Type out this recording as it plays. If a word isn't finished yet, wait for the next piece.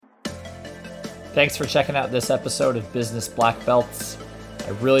Thanks for checking out this episode of Business Black Belts. I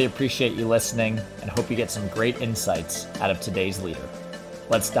really appreciate you listening and hope you get some great insights out of today's leader.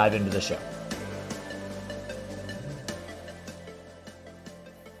 Let's dive into the show.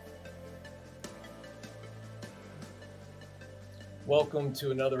 Welcome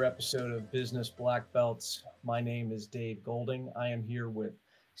to another episode of Business Black Belts. My name is Dave Golding. I am here with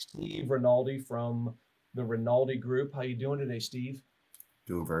Steve Rinaldi from the Rinaldi Group. How you doing today, Steve?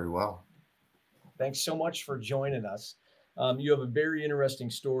 Doing very well. Thanks so much for joining us. You have a very interesting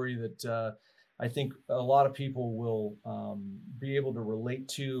story that I think a lot of people will be able to relate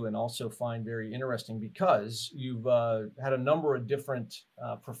to and also find very interesting because you've had a number of different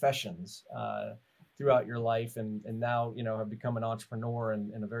professions throughout your life and now, have become an entrepreneur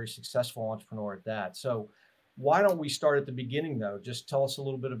and a very successful entrepreneur at that. So why don't we start at the beginning though? Just tell us a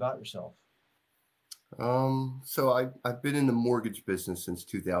little bit about yourself. So I've been in the mortgage business since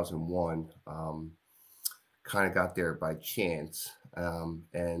 2001. Kind of got there by chance,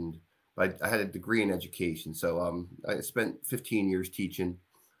 and I had a degree in education. So I spent 15 years teaching,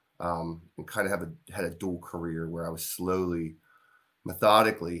 and kind of had a dual career where I was slowly,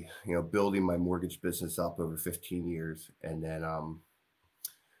 methodically, building my mortgage business up over 15 years, and then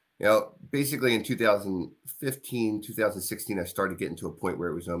basically in 2015, 2016, I started getting to a point where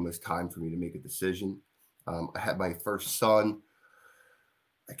it was almost time for me to make a decision. I had my first son,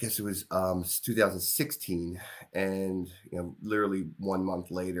 I guess it was 2016. And, literally 1 month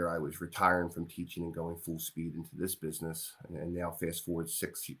later, I was retiring from teaching and going full speed into this business. And now fast forward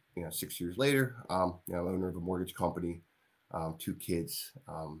 6 years later, I'm owner of a mortgage company, 2 kids,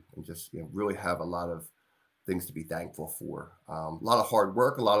 and just, really have a lot of things to be thankful for. A lot of hard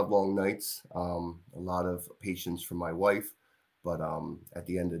work, a lot of long nights, a lot of patience from my wife, but at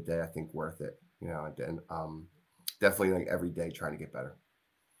the end of the day, I think worth it. And definitely like every day trying to get better.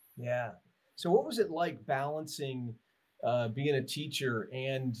 Yeah. So what was it like balancing being a teacher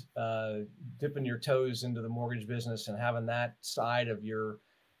and dipping your toes into the mortgage business and having that side of your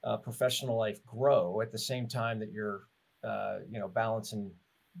professional life grow at the same time that you're, balancing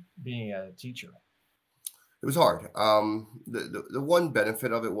being a teacher? It was hard. The one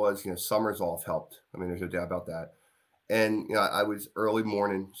benefit of it was, summers off helped. I mean, there's no doubt about that. And I was early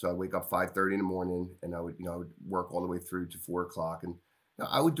morning, so I wake up 5:30 in the morning, and I would work all the way through to 4 o'clock, and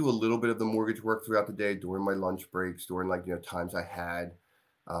I would do a little bit of the mortgage work throughout the day during my lunch breaks, during times I had.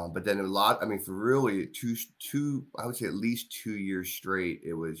 But then a lot. I mean, for really two, I would say at least 2 years straight,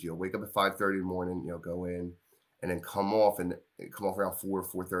 it was wake up at 5:30 in the morning, go in, and then come off around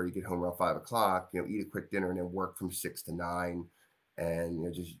 4:30, get home around 5 o'clock, eat a quick dinner, and then work from 6 to 9. And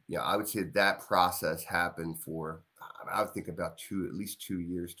I would say that process happened for I would think about at least 2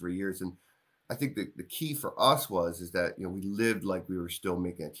 years, 3 years. And I think the key for us is that we lived like we were still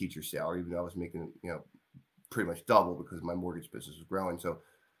making a teacher salary, even though I was making pretty much double because my mortgage business was growing. So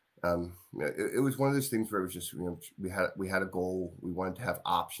it was one of those things where it was just we had a goal, we wanted to have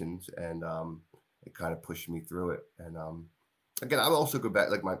options, and it kind of pushed me through it. And again, I would also go back,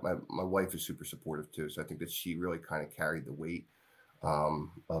 like my wife is super supportive too, so I think that she really kind of carried the weight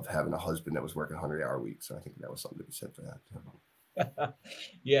of having a husband that was working 100-hour weeks. So I think that was something to be said for that.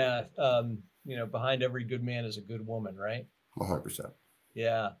 Yeah. Behind every good man is a good woman, right? 100%.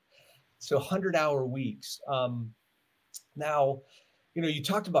 Yeah. So 100-hour weeks. Now, you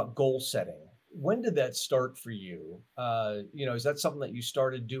talked about goal setting. When did that start for you? Is that something that you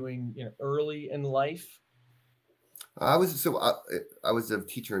started doing, early in life? I was a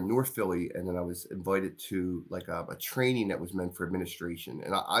teacher in North Philly, and then I was invited to like a training that was meant for administration.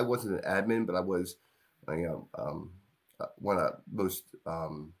 And I wasn't an admin, but I was, one of the most,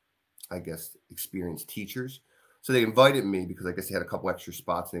 I guess, experienced teachers. So they invited me because I guess they had a couple extra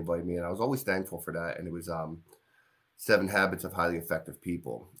spots, and they invited me, and I was always thankful for that. And it was 7 Habits of Highly Effective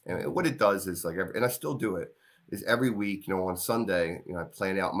People. And what it does is and I still do it, is every week, on Sunday, I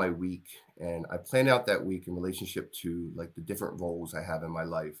plan out my week, and I plan out that week in relationship to like the different roles I have in my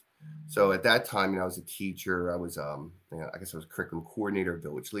life. So at that time, I was a teacher. I was, I guess I was a curriculum coordinator,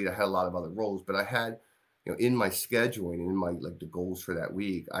 village lead. I had a lot of other roles, but I had, in my scheduling and in my the goals for that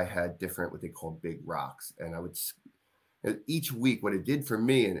week, I had different what they call big rocks, and I would each week, what it did for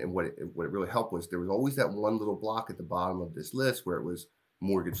me, and what it really helped was there was always that one little block at the bottom of this list where it was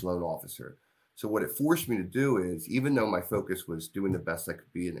mortgage loan officer. So what it forced me to do is, even though my focus was doing the best I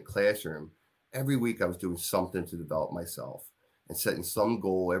could be in the classroom, every week I was doing something to develop myself and setting some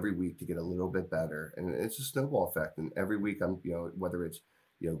goal every week to get a little bit better. And it's a snowball effect. And every week I'm, whether it's,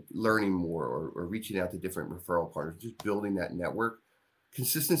 learning more or reaching out to different referral partners, just building that network,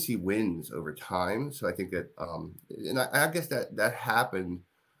 consistency wins over time. So I think that, and I guess that happened.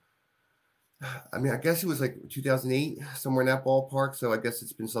 I mean, I guess it was like 2008, somewhere in that ballpark. So I guess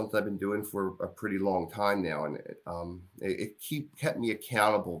it's been something I've been doing for a pretty long time now, and it kept me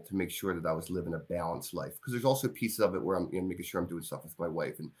accountable to make sure that I was living a balanced life. Because there's also pieces of it where I'm, making sure I'm doing stuff with my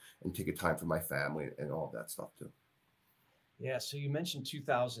wife and taking time for my family and all of that stuff too. Yeah. So you mentioned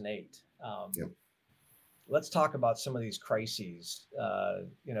 2008. Yeah. Let's talk about some of these crises.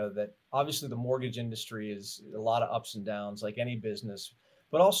 That obviously the mortgage industry is a lot of ups and downs, like any business,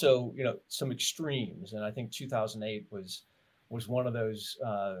 but also some extremes. And I think 2008 was one of those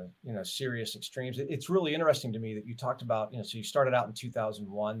serious extremes. It's really interesting to me that you talked about so you started out in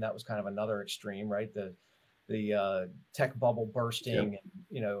 2001. That was kind of another extreme, right? The tech bubble Yeah. bursting,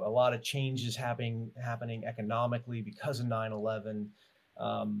 and a lot of changes happening economically because of 9/11.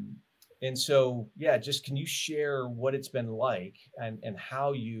 Um, and so, yeah, just can you share what it's been like and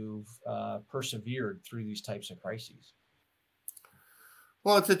how you've persevered through these types of crises?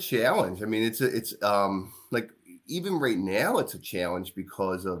 Well, it's a challenge. I mean, it's like even right now, it's a challenge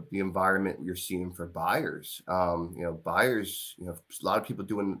because of the environment you're seeing for buyers. Buyers, a lot of people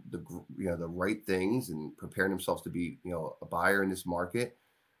doing the right things and preparing themselves to be, a buyer in this market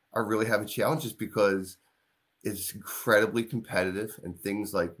are really having challenges because it's incredibly competitive and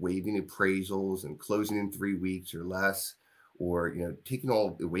things like waiving appraisals and closing in 3 weeks or less, or taking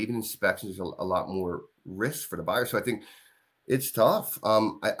all the waiving inspections is a lot more risk for the buyer. So I think it's tough.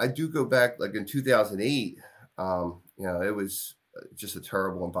 I do go back like in 2008. It was just a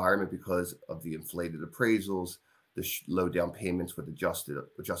terrible environment because of the inflated appraisals, the low down payments with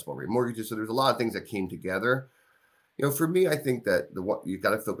adjustable rate mortgages. So there's a lot of things that came together. For me, I think that the what you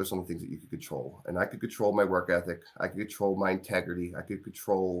got to focus on the things that you can control, and I could control my work ethic. I could control my integrity. I could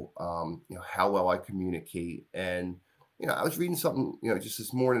control, how well I communicate. And I was reading something, just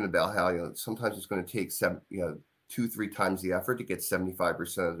this morning about how sometimes it's going to take two, three times the effort to get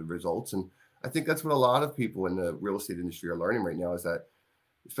 75% of the results. And I think that's what a lot of people in the real estate industry are learning right now is that,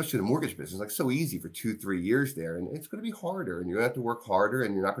 especially the mortgage business, like so easy for 2, 3 years there. And it's going to be harder and you're going to have to work harder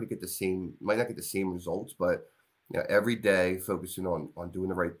and you're not going to get might not get the same results, but every day focusing on doing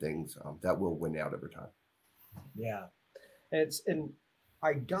the right things, that will win out over time. Yeah, and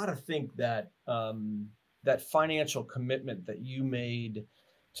I gotta think that that financial commitment that you made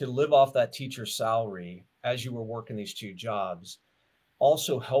to live off that teacher's salary as you were working these two jobs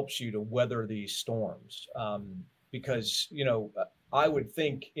also helps you to weather these storms. Because I would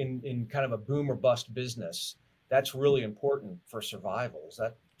think in kind of a boom or bust business, that's really important for survival. Is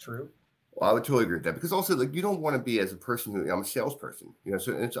that true? Well, I would totally agree with that because also like you don't want to be as a person who I'm a salesperson,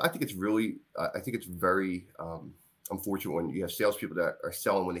 so I think it's really I think it's very unfortunate when you have salespeople that are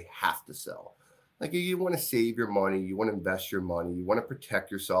selling when they have to sell. Like you want to save your money, you want to invest your money, you want to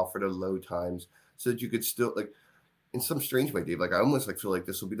protect yourself for the low times so that you could still like in some strange way, Dave. Like I almost like feel like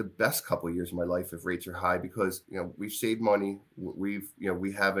this will be the best couple of years of my life if rates are high because we've saved money, we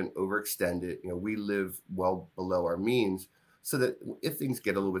haven't overextended, we live well below our means, so that if things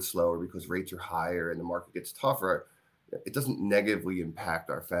get a little bit slower because rates are higher and the market gets tougher, it doesn't negatively impact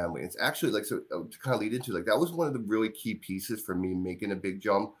our family. It's actually like so to kind of lead into like that was one of the really key pieces for me making a big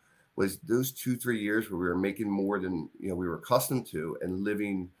jump was those 2, 3 years where we were making more than we were accustomed to and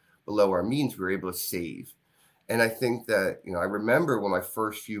living below our means. We were able to save. And I think that, I remember when my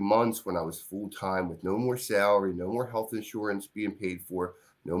first few months when I was full time with no more salary, no more health insurance being paid for,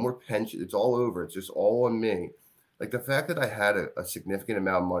 no more pension, it's all over. It's just all on me. Like the fact that I had a significant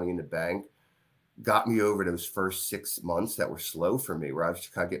amount of money in the bank got me over those first 6 months that were slow for me, where I was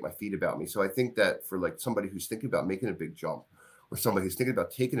just kind of get my feet about me. So I think that for like somebody who's thinking about making a big jump or somebody who's thinking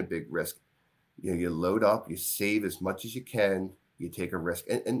about taking a big risk, you load up, you save as much as you can, you take a risk.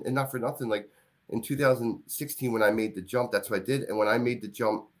 And not for nothing, like in 2016, when I made the jump, that's what I did. And when I made the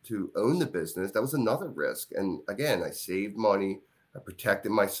jump to own the business, that was another risk. And again, I saved money, I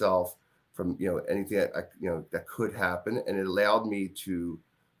protected myself from anything that that could happen, and it allowed me to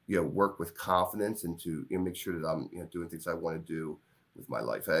work with confidence and to make sure that I'm doing things I want to do with my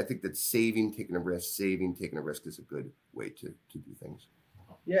life. I think that saving, taking a risk is a good way to do things.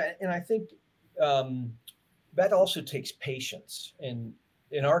 Yeah, and I think um, that also takes patience. And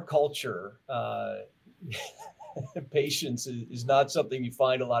in our culture, patience is not something you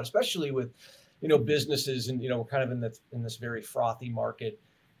find a lot, especially with businesses, and we're kind of in this very frothy market,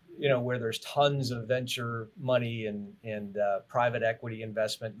 where there's tons of venture money and private equity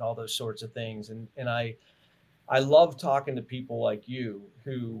investment and all those sorts of things. And I love talking to people like you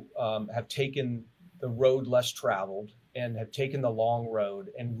who have taken the road less traveled and have taken the long road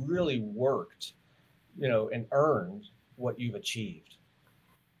and really worked, and earned what you've achieved.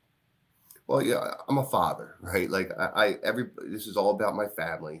 Well, yeah, I'm a father, right? Like this is all about my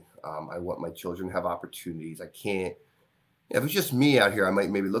family. I want my children to have opportunities. I can't. If it's just me out here, I might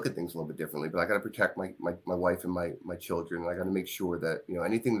maybe look at things a little bit differently. But I got to protect my wife and my children. And I got to make sure that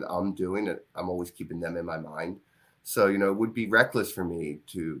anything that I'm doing, that I'm always keeping them in my mind. So it would be reckless for me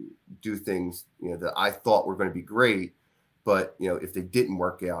to do things that I thought were going to be great, but if they didn't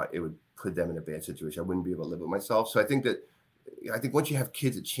work out, it would put them in a bad situation. I wouldn't be able to live with myself. So I think once you have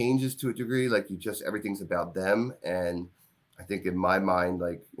kids, it changes to a degree. Like everything's about them. And I think in my mind,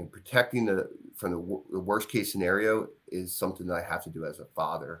 like protecting from the worst case scenario is something that I have to do as a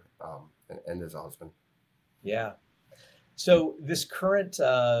father, and as a husband. Yeah. So this current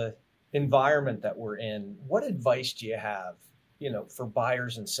environment that we're in, what advice do you have, for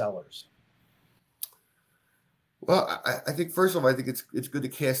buyers and sellers? Well, I think first of all, I think it's good to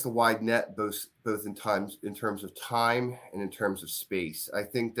cast a wide net, both in terms of time and in terms of space. I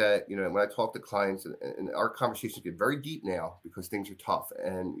think that when I talk to clients, and our conversations get very deep now because things are tough,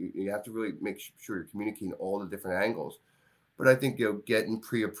 and you have to really make sure you're communicating all the different angles. But I think getting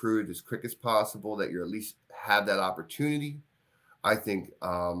pre-approved as quick as possible, that you at least have that opportunity. I think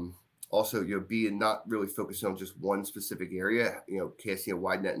also being not really focusing on just one specific area. Casting a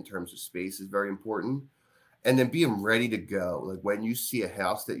wide net in terms of space is very important, and then being ready to go. Like when you see a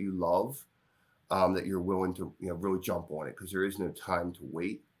house that you love, that you're willing to really jump on it, because there is no time to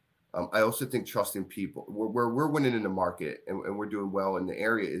wait. I also think trusting people. Where we're winning in the market, and we're doing well in the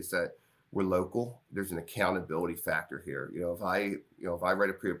area, is that we're local. There's an accountability factor here. If I write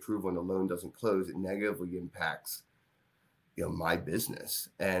a pre-approval and the loan doesn't close, it negatively impacts my business.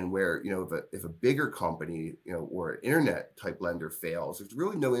 And where if a bigger company or an internet type lender fails, there's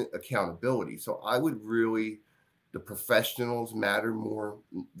really no accountability. So I would really, the professionals matter more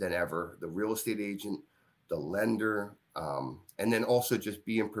than ever, the real estate agent, the lender, and then also just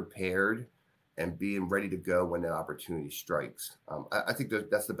being prepared and being ready to go when that opportunity strikes. I think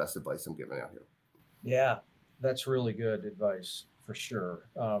that's the best advice I'm giving out here. Yeah, that's really good advice for sure.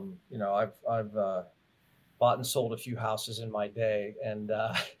 I've bought and sold a few houses in my day, and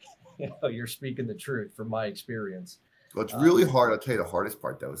you're speaking the truth from my experience. Well, it's Um, really hard. I'll tell you the hardest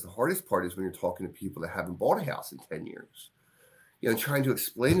part, though, is the hardest part is when you're talking to people that haven't bought a house in 10 years. Trying to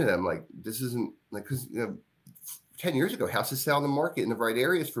explain to them, like, this isn't like, because 10 years ago, houses sell in the market in the right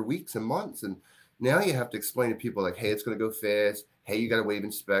areas for weeks and months. And now you have to explain to people, like, hey, it's going to go fast. Hey, you got to waive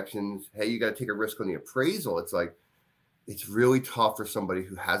inspections. Hey, you got to take a risk on the appraisal. It's like, it's really tough for somebody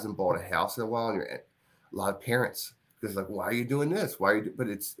who hasn't bought a house in a while. And a lot of parents, because like, why are you doing this? Why are you? But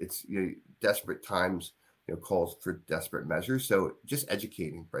it's desperate times, calls for desperate measures. So just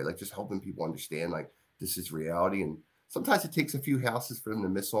educating, right? Like just helping people understand, like, this is reality. And sometimes it takes a few houses for them to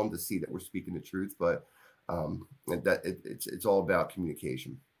miss on to see that we're speaking the truth. But it's all about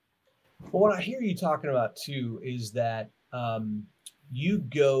communication. well, what I hear you talking about too is that you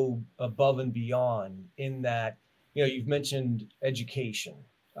go above and beyond in that, you've mentioned education.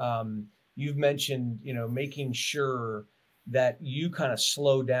 You've mentioned, making sure that you kind of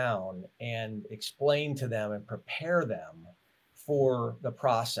slow down and explain to them and prepare them for the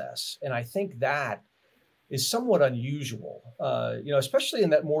process. And I think that is somewhat unusual, especially in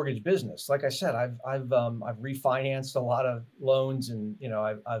that mortgage business. Like I said, I've refinanced a lot of loans, and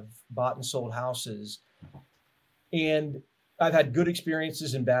I've bought and sold houses, and I've had good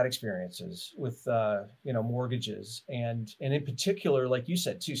experiences and bad experiences with mortgages, and in particular, like you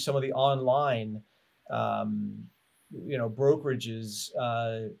said too, some of the online brokerages.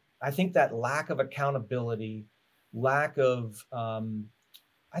 I think that lack of accountability, lack of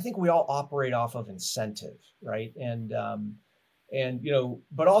I think we all operate off of incentive, right?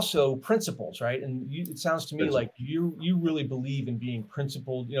 But also principles, right? And it sounds to me like you really believe in being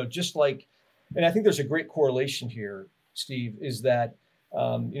principled, just like, and I think there's a great correlation here, Steve, is that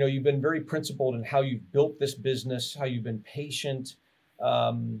you've been very principled in how you've built this business, how you've been patient,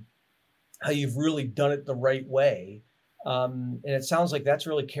 how you've really done it the right way, and it sounds like that's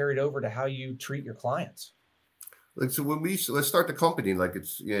really carried over to how you treat your clients. Like, so let's start the company, like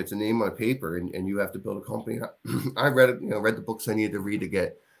it's a name on a paper, and you have to build a company. I read it, read the books I needed to read to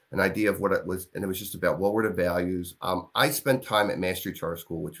get an idea of what it was, and it was just about what were the values. I spent time at Mastery Charter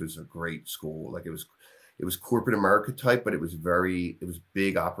School, which was a great school. Like it was corporate America type, but it was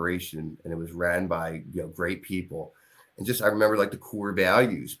big operation, and it was ran by great people. And just I remember like the core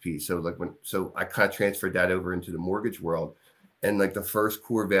values piece. So I kind of transferred that over into the mortgage world, and like the first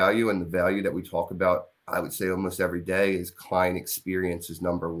core value and the value that we talk about, I would say almost every day, is client experience is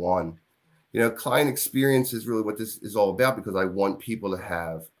number one. Client experience is really what this is all about, because I want people to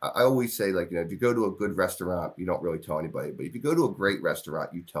have, I always say, like, if you go to a good restaurant, you don't really tell anybody, but if you go to a great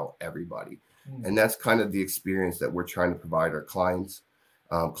restaurant, you tell everybody. Mm. And that's kind of the experience that we're trying to provide our clients.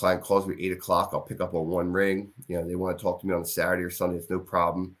 Client calls me at 8 o'clock. I'll pick up on one ring. They want to talk to me on a Saturday or Sunday. It's no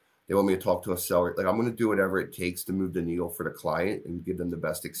problem. They want me to talk to a seller. Like, I'm going to do whatever it takes to move the needle for the client and give them the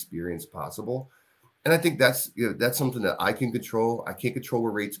best experience possible. And I think that's something that I can control. I can't control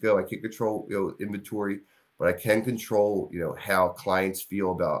where rates go. I can't control inventory, but I can control how clients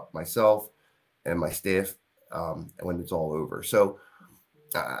feel about myself and my staff when it's all over. So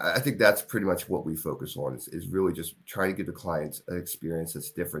I think that's pretty much what we focus on, is really just trying to give the clients an experience that's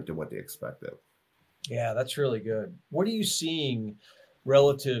different than what they expected. Yeah, that's really good. What are you seeing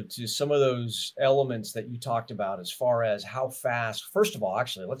relative to some of those elements that you talked about as far as how fast? First of all,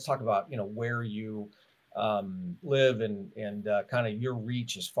 actually, let's talk about where you live and kind of your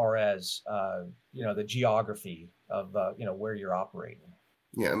reach as far as the geography of where you're operating.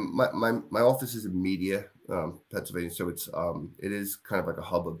 Yeah, my office is in Media, Pennsylvania, so it is kind of like a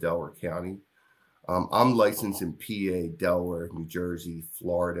hub of Delaware County. I'm licensed in PA, Delaware, New Jersey,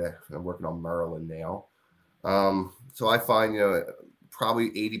 Florida. I'm working on Maryland now. So I find,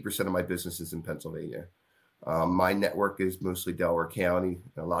 probably 80% of my business is in Pennsylvania. My network is mostly Delaware County.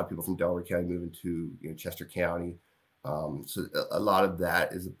 A lot of people from Delaware County move into Chester County. So a lot of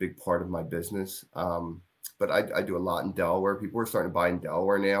that is a big part of my business. But I do a lot in Delaware. People are starting to buy in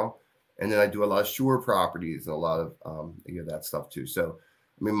Delaware now. And then I do a lot of shore properties and a lot of that stuff too. So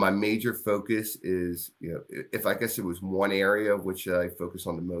I mean, my major focus is, if I guess it was one area which I focus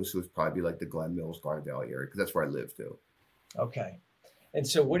on the most, it was probably like the Glen Mills, Garden Valley area, because that's where I live too. Okay. And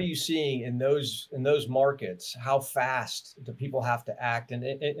so what are you seeing in those markets? How fast do people have to act?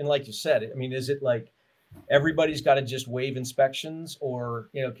 And like you said, I mean, is it like everybody's got to just waive inspections, or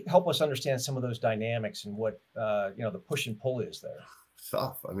help us understand some of those dynamics and what the push and pull is there?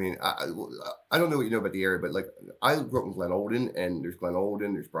 Tough. I mean, I don't know what you know about the area, but like, I grew up in Glen Olden, and there's Glen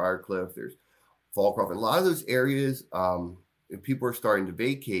Olden, there's Briarcliff, there's Fallcroft, and a lot of those areas, people are starting to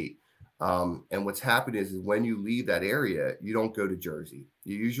vacate. And what's happened is when you leave that area, you don't go to Jersey.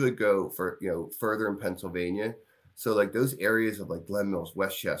 You usually go for further in Pennsylvania. So like those areas of like Glen Mills,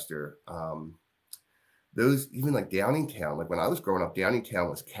 Westchester, those, even like Downingtown, like when I was growing up, Downingtown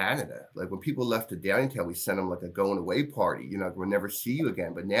was Canada. Like when people left to Downingtown, we sent them like a going away party. We'll never see you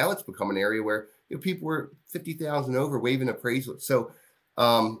again. But now it's become an area where people were 50,000 over waiving appraisal. So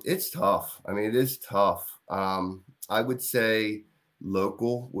it's tough. I mean, it is tough. I would say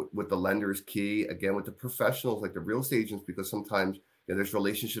local with the lender is key. Again, with the professionals like the real estate agents, because sometimes there's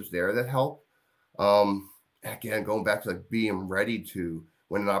relationships there that help. Again, going back to like being ready to,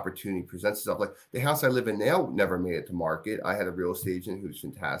 when an opportunity presents itself. Like the house I live in now never made it to market. I had a real estate agent who's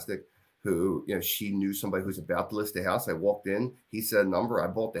fantastic, who, she knew somebody who's about to list a house. I walked in, he said a number, I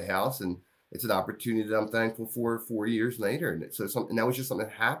bought the house, and it's an opportunity that I'm thankful for 4 years later. And so something, that was just something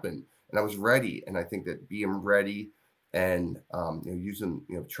that happened, and I was ready. And I think that being ready and, using,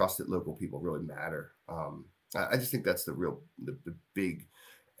 trusted local people really matter. I just think that's the big,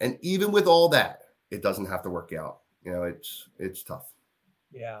 and even with all that, it doesn't have to work out. It's tough.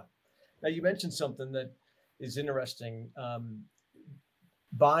 Yeah. Now you mentioned something that is interesting.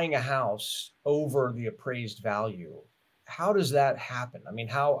 Buying a house over the appraised value. How does that happen? I mean,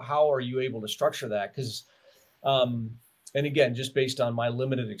 how are you able to structure that? Because, and again, just based on my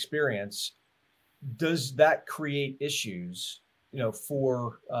limited experience, does that create issues,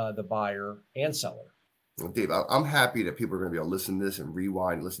 for the buyer and seller? Well, Dave, I'm happy that people are going to be able to listen to this and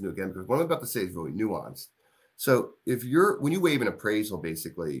rewind and listen to it again, because what I'm about to say is really nuanced. So when you waive an appraisal,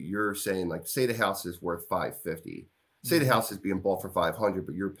 basically you're saying, like, say the house is worth 550. Say the house is being bought for 500,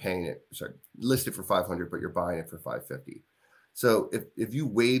 but you're paying it, listed for 500, but you're buying it for 550. So if you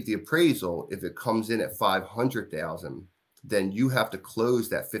waive the appraisal, if it comes in at 500,000, then you have to close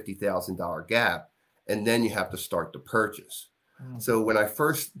that $50,000 gap, and then you have to start the purchase. So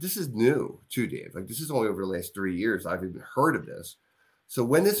this is new too, Dave. Like, this is only over the last 3 years I've even heard of this. So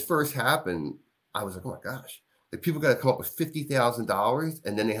when this first happened, I was like, oh my gosh, like, people got to come up with $50,000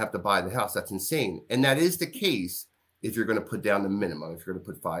 and then they have to buy the house. That's insane. And that is the case if you're going to put down the minimum, if you're going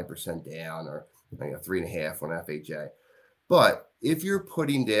to put 5% down, or 3.5 on FHA. But if you're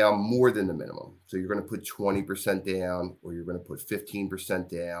putting down more than the minimum, so you're going to put 20% down, or you're going to put 15%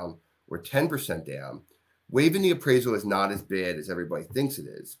 down, or 10% down, waiving the appraisal is not as bad as everybody thinks it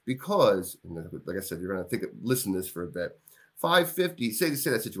is, because, like I said, you're going to listen to this for a bit. 550, say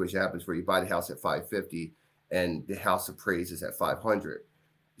that situation happens where you buy the house at 550 and the house appraises at 500.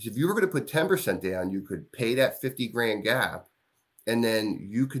 So if you were going to put 10% down, you could pay that 50 grand gap, and then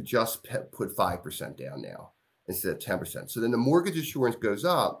you could just put 5% down now instead of 10%. So then the mortgage insurance goes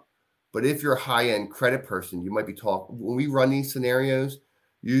up. But if you're a high-end credit person, you might be talking, when we run these scenarios,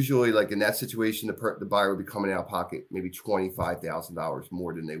 usually like in that situation, the buyer would be coming out of pocket maybe $25,000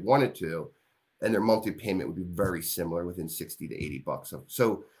 more than they wanted to, and their monthly payment would be very similar, within 60 to 80 bucks.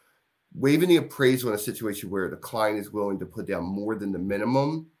 So waiving the appraisal in a situation where the client is willing to put down more than the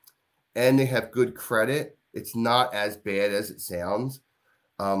minimum and they have good credit, it's not as bad as it sounds.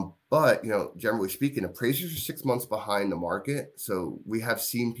 But generally speaking, appraisers are 6 months behind the market. So we have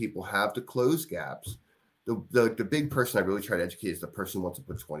seen people have to close gaps. The big person I really try to educate is the person who wants to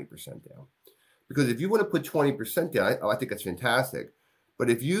put 20% down. Because if you want to put 20% down, I think that's fantastic. But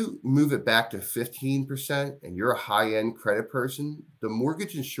if you move it back to 15% and you're a high-end credit person, the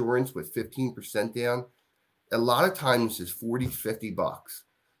mortgage insurance with 15% down, a lot of times is 40, 50 bucks.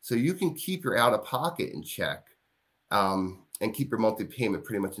 So you can keep your out-of-pocket in check, and keep your monthly payment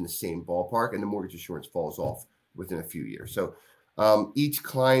pretty much in the same ballpark, and the mortgage insurance falls off within a few years. So each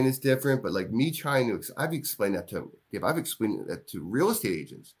client is different, but like me I've explained that to real estate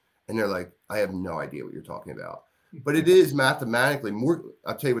agents, and they're like, I have no idea what you're talking about. But it is mathematically more.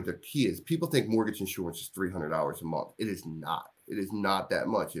 I'll tell you what the key is. People think mortgage insurance is $300 a month. It is not. It is not that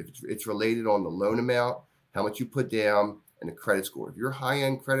much. It's related on the loan amount, how much you put down, and the credit score. If you're a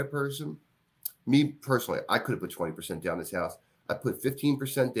high-end credit person, me personally, I could have put 20% down this house. I put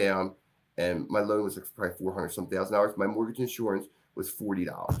 15% down, and my loan was probably $400,000. My mortgage insurance was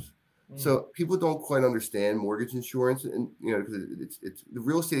 $40. So people don't quite understand mortgage insurance, and because it's the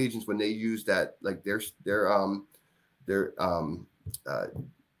real estate agents, when they use that, like their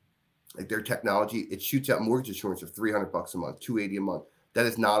technology, it shoots out mortgage insurance of $300 a month, $280 a month. That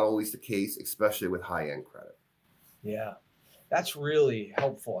is not always the case, especially with high-end credit. Yeah, that's really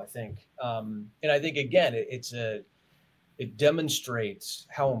helpful, I think. And I think, again, it demonstrates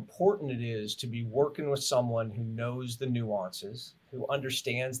how important it is to be working with someone who knows the nuances, who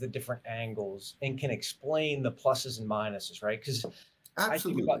understands the different angles, and can explain the pluses and minuses, right? Because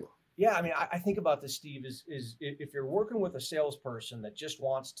Absolutely. I think about this, Steve, is if you're working with a salesperson that just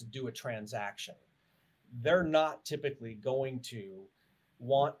wants to do a transaction, they're not typically going to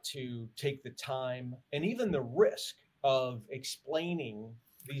want to take the time and even the risk of explaining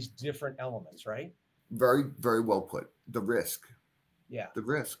these different elements, right? Very, very well put. The risk Yeah.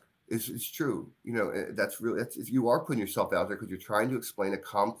 is true. That's if you are putting yourself out there because you're trying to explain a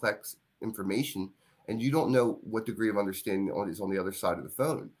complex information and you don't know what degree of understanding is on the other side of the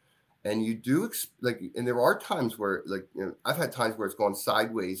phone. And you do and there are times where I've had times where it's gone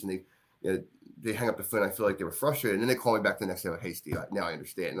sideways and they hang up the phone. I feel like they were frustrated, and then they call me back the next day. Like, hey, Steve, now I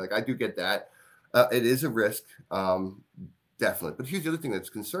understand. Like, I do get that. It is a risk, definitely. But here's the other thing that's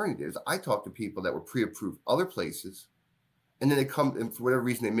concerning is I talk to people that were pre-approved other places, and then they come, and for whatever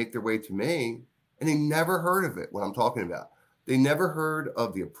reason, they make their way to me, and they never heard of it. What I'm talking about, they never heard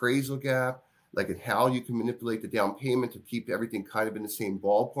of the appraisal gap, like and how you can manipulate the down payment to keep everything kind of in the same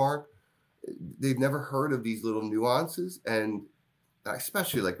ballpark. They've never heard of these little nuances, and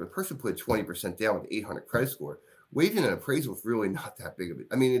especially like the person put 20% down with 800 credit score, waiving an appraisal is really not that big of it.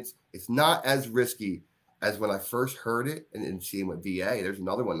 I mean, it's not as risky as when I first heard it and seeing with VA. There's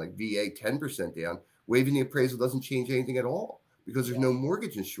another one like VA 10% down. Waiving the appraisal doesn't change anything at all because there's no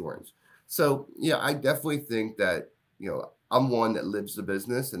mortgage insurance. So yeah, I definitely think that I'm one that lives the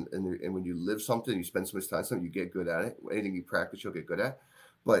business, and when you live something, you spend so much time on something, you get good at it. Anything you practice, you'll get good at.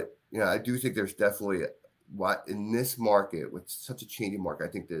 But I do think there's definitely what in this market with such a changing market,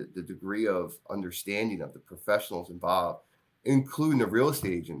 I think the degree of understanding of the professionals involved, including the real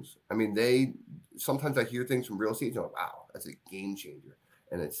estate agents. I mean, sometimes I hear things from real estate agents, I'm like, wow, that's a game changer.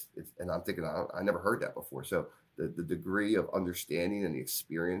 And and I'm thinking, I never heard that before. So the degree of understanding and the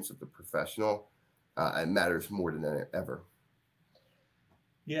experience of the professional, it matters more than ever.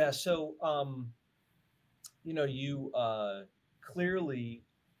 Yeah. So, you clearly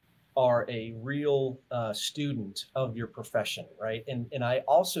are a real student of your profession, right? And I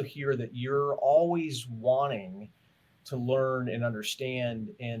also hear that you're always wanting to learn and understand.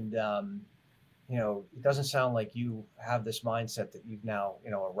 And it doesn't sound like you have this mindset that you've now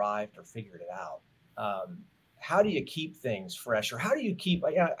arrived or figured it out. How do you keep things fresh, or how do you keep?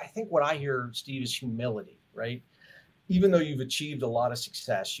 I think what I hear, Steve, is humility, right? Even though you've achieved a lot of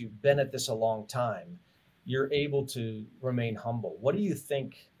success, you've been at this a long time, you're able to remain humble. What do you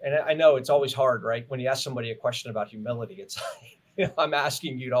think? And I know it's always hard, right? When you ask somebody a question about humility, it's like, I'm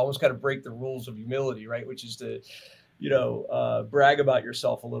asking you to almost kind of break the rules of humility, right? Which is to, brag about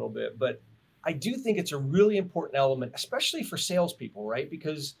yourself a little bit. But I do think it's a really important element, especially for salespeople, right?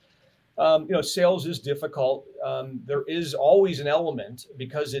 Because Sales is difficult. There is always an element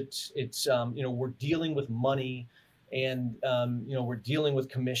because it's we're dealing with money and we're dealing with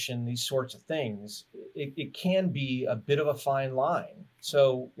commission, these sorts of things. It can be a bit of a fine line.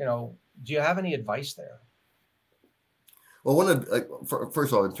 So, do you have any advice there? Well, one of like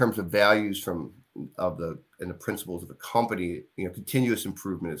first of all, in terms of values from of the and the principles of the company, continuous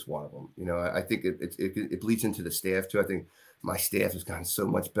improvement is one of them. I think it bleeds into the staff too. I think my staff has gotten so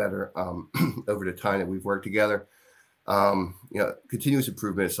much better over the time that we've worked together. Continuous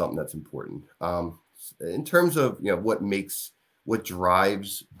improvement is something that's important. In terms of what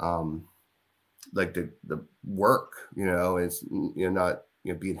drives like the work, is not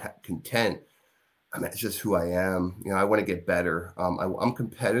being content. I mean, it's just who I am. I want to get better. I'm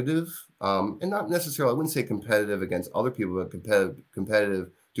competitive, and not necessarily. I wouldn't say competitive against other people, but competitive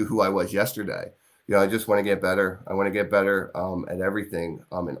to who I was yesterday. I just want to get better. I want to get better at everything,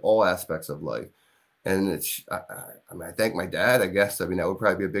 in all aspects of life. And I mean, I thank my dad. I guess. I mean, that would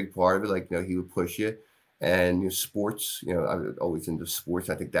probably be a big part of it. Like, he would push you, and sports. I was always into sports.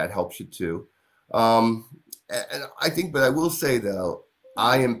 I think that helps you too. Um, and I think, but I will say though,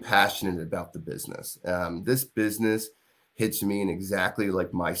 I am passionate about the business. This business hits me in exactly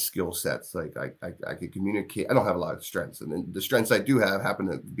like my skill sets. Like I can communicate. I don't have a lot of strengths, and then the strengths I do have happen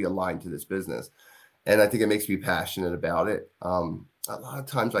to be aligned to this business. And I think it makes me passionate about it. A lot of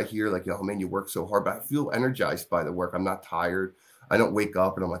times I hear like, "Oh man, you work so hard," but I feel energized by the work. I'm not tired. I don't wake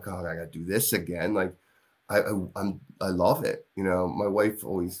up and I'm like, "Oh, I got to do this again." Like I love it. My wife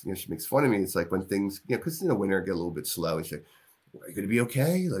always, she makes fun of me. It's like when things, because in the winter I get a little bit slow. And she's like, "Are you going to be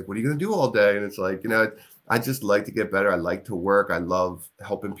okay? Like, what are you going to do all day?" And it's like, I just like to get better. I like to work. I love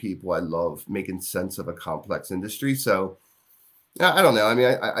helping people. I love making sense of a complex industry. So I don't know. I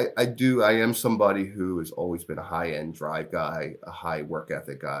mean, I do. I am somebody who has always been a high end drive guy, a high work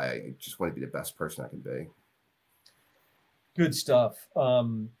ethic guy. I just want to be the best person I can be. Good stuff.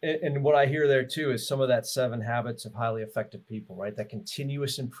 And what I hear there too is some of that 7 habits of highly effective people, right? That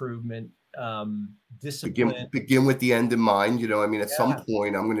continuous improvement, Begin discipline. begin with the end in mind. I mean, at some Yeah,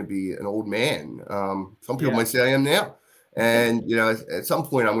 point, I'm going to be an old man. Some people yeah, might say I am now. And, at some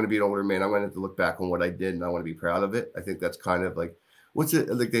point, I'm going to be an older man. I'm going to have to look back on what I did and I want to be proud of it. I think that's kind of like, what's it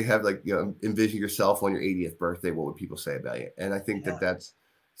like? They have like, envision yourself on your 80th birthday. What would people say about you? And I think that yeah, that's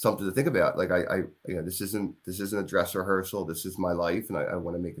something to think about. Like, this isn't a dress rehearsal. This is my life. And I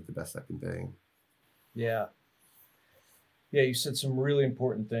want to make it the best I can be. yeah. Yeah, you said some really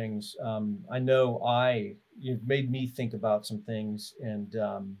important things. I know you've made me think about some things and,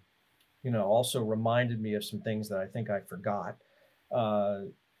 also reminded me of some things that I think I forgot uh,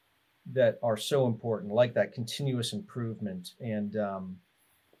 that are so important, like that continuous improvement. And,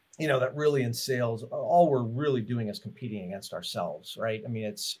 that really in sales, all we're really doing is competing against ourselves, right? I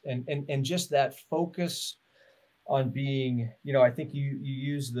mean, and just that focus on being, I think you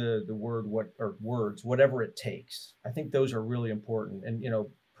use the word what or words, whatever it takes. I think those are really important. And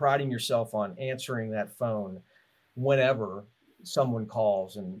priding yourself on answering that phone whenever someone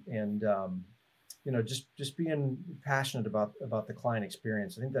calls and just being passionate about the client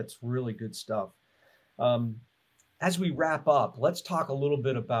experience. I think that's really good stuff. Um, as we wrap up, let's talk a little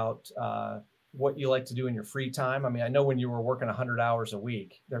bit about what you like to do in your free time. I mean, I know when you were working 100 hours a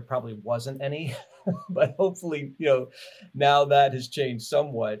week, there probably wasn't any, but hopefully, now that has changed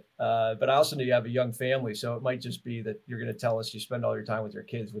somewhat. But I also know you have a young family, so it might just be that you're going to tell us you spend all your time with your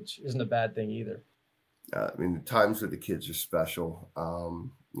kids, which isn't a bad thing either. I mean, the times with the kids are special.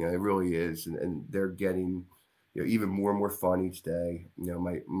 It really is, and they're getting, even more and more fun each day.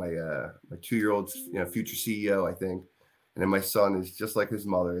 My 2-year-old's, future CEO, I think, and then my son is just like his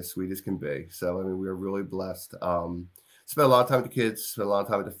mother, as sweet as can be. So I mean, we are really blessed. Spend a lot of time with the kids, spend a lot of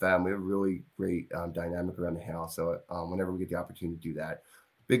time with the family. A really great dynamic around the house. So whenever we get the opportunity to do that,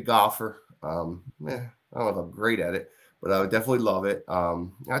 big golfer. I don't know if I'm great at it, but I would definitely love it.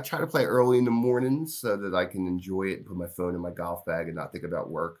 I try to play early in the mornings so that I can enjoy it and put my phone in my golf bag and not think about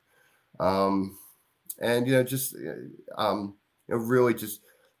work. Um, and just really just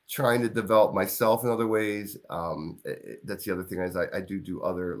trying to develop myself in other ways. That's the other thing is I do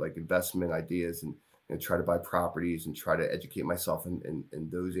other like investment ideas and try to buy properties and try to educate myself in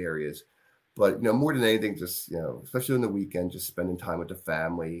those areas. But more than anything, just especially on the weekend, just spending time with the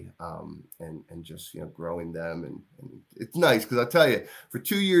family, and just growing them, and it's nice because I tell you, for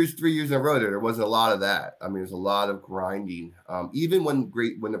 2 years, 3 years in a row, there wasn't a lot of that. I mean, there's a lot of grinding. Even when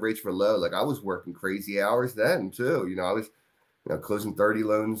the rates were low, like I was working crazy hours then too. I was closing 30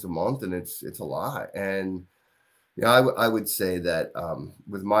 loans a month, and it's a lot. And Yeah, I would say that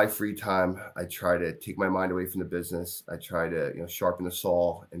with my free time, I try to take my mind away from the business. I try to sharpen the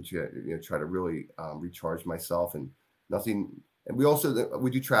saw and try to really recharge myself. And nothing. And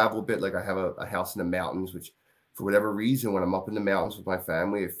we do travel a bit. Like I have a house in the mountains, which for whatever reason, when I'm up in the mountains with my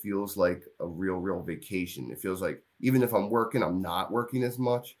family, it feels like a real vacation. It feels like even if I'm working, I'm not working as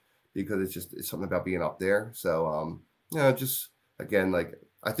much because it's something about being up there. So just again, like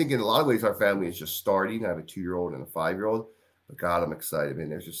I think in a lot of ways, our family is just starting. I have a 2-year-old and a 5-year-old, but God, I'm excited. I mean,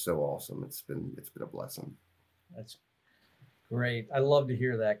 they're just so awesome. It's been a blessing. That's great. I love to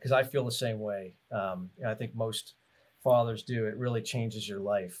hear that because I feel the same way. I think most fathers do. It really changes your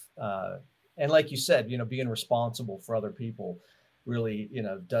life. And like you said, being responsible for other people really,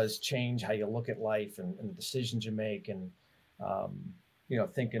 does change how you look at life and the decisions you make. And,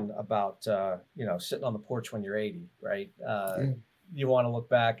 thinking about, sitting on the porch when you're 80, right? Yeah. You want to look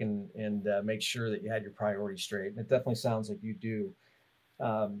back and make sure that you had your priorities straight. And it definitely sounds like you do.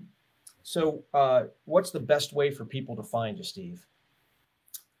 So what's the best way for people to find you, Steve?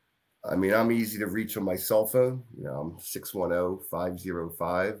 I mean, I'm easy to reach on my cell phone. I'm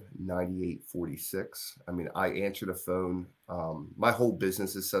 610-505-9846. I mean, I answer the phone. My whole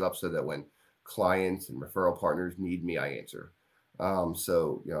business is set up so that when clients and referral partners need me, I answer. That's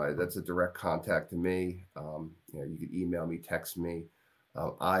a direct contact to me. You can email me, text me.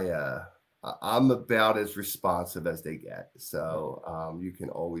 Um, I uh, I'm about as responsive as they get. So you can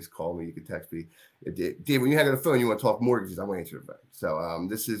always call me. You can text me. Dave, when you hang on the phone, you want to talk mortgages, I'm going to answer the phone. So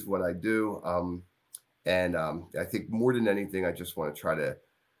this is what I do. And I think more than anything, I just want to try to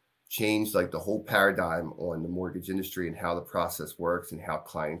change like the whole paradigm on the mortgage industry and how the process works and how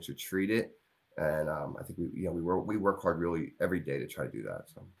clients are treated. And I think we work hard really every day to try to do that.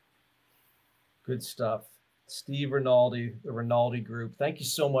 So Good stuff. Steve Rinaldi, the Rinaldi Group. Thank you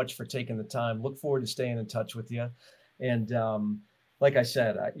so much for taking the time. Look forward to staying in touch with you. And like I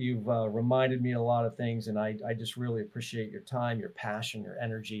said, you've reminded me a lot of things, and I just really appreciate your time, your passion, your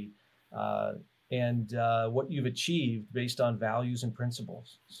energy, and what you've achieved based on values and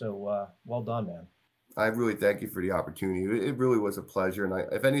principles. So well done, man. I really thank you for the opportunity. It really was a pleasure.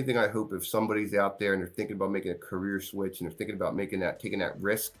 And if anything, I hope if somebody's out there and they're thinking about making a career switch and they're thinking about taking that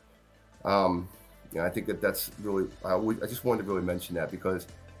risk, um, I think that's really, I just wanted to really mention that because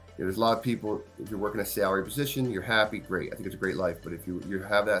there's a lot of people, if you're working a salary position, you're happy, great. I think it's a great life. But if you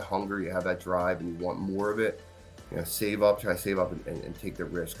have that hunger, you have that drive and you want more of it, try to save up and take the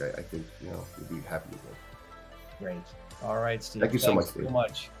risk. I think, you'll be happy with it. Great. All right, Steve. Thank you so much, Steve. So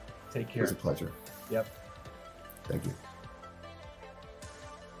much. Take It care. was a pleasure. Yep. Thank you.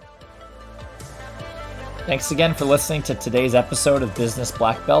 Thanks again for listening to today's episode of Business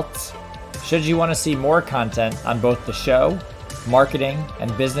Black Belts. Should you want to see more content on both the show, marketing,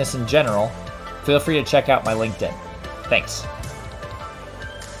 and business in general, feel free to check out my LinkedIn. Thanks.